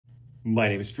My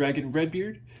name is Dragon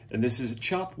Redbeard, and this is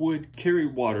Chop Wood, Carry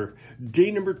Water,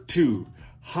 day number 2,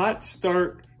 hot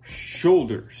start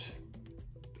shoulders.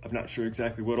 I'm not sure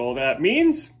exactly what all that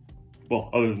means. Well,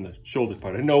 other than the shoulders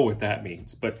part, I know what that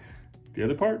means, but the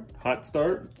other part, hot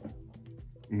start,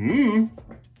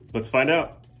 let's find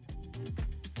out.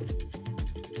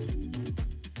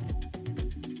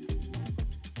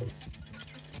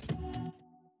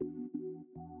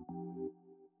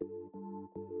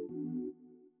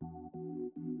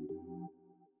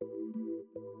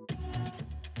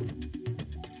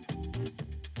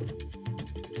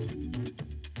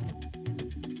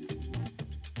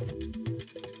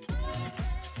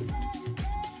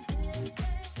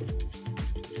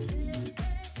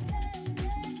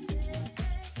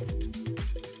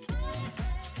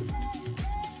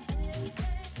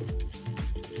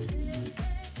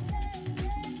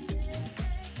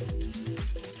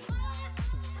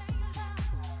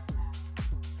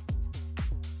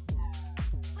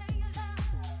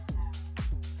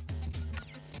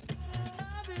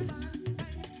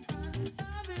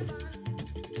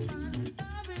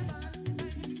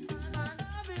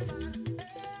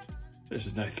 There's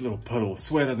a nice little puddle of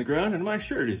sweat on the ground, and my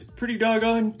shirt is pretty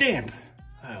doggone damp.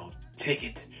 I'll take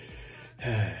it.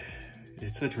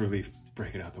 It's such a relief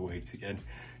breaking out the weights again.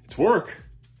 It's work,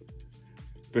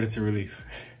 but it's a relief.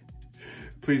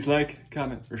 Please like,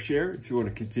 comment, or share if you want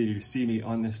to continue to see me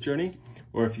on this journey,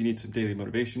 or if you need some daily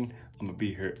motivation. I'm gonna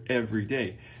be here every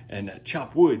day. And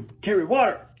Chop Wood, Carry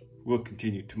Water will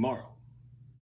continue tomorrow.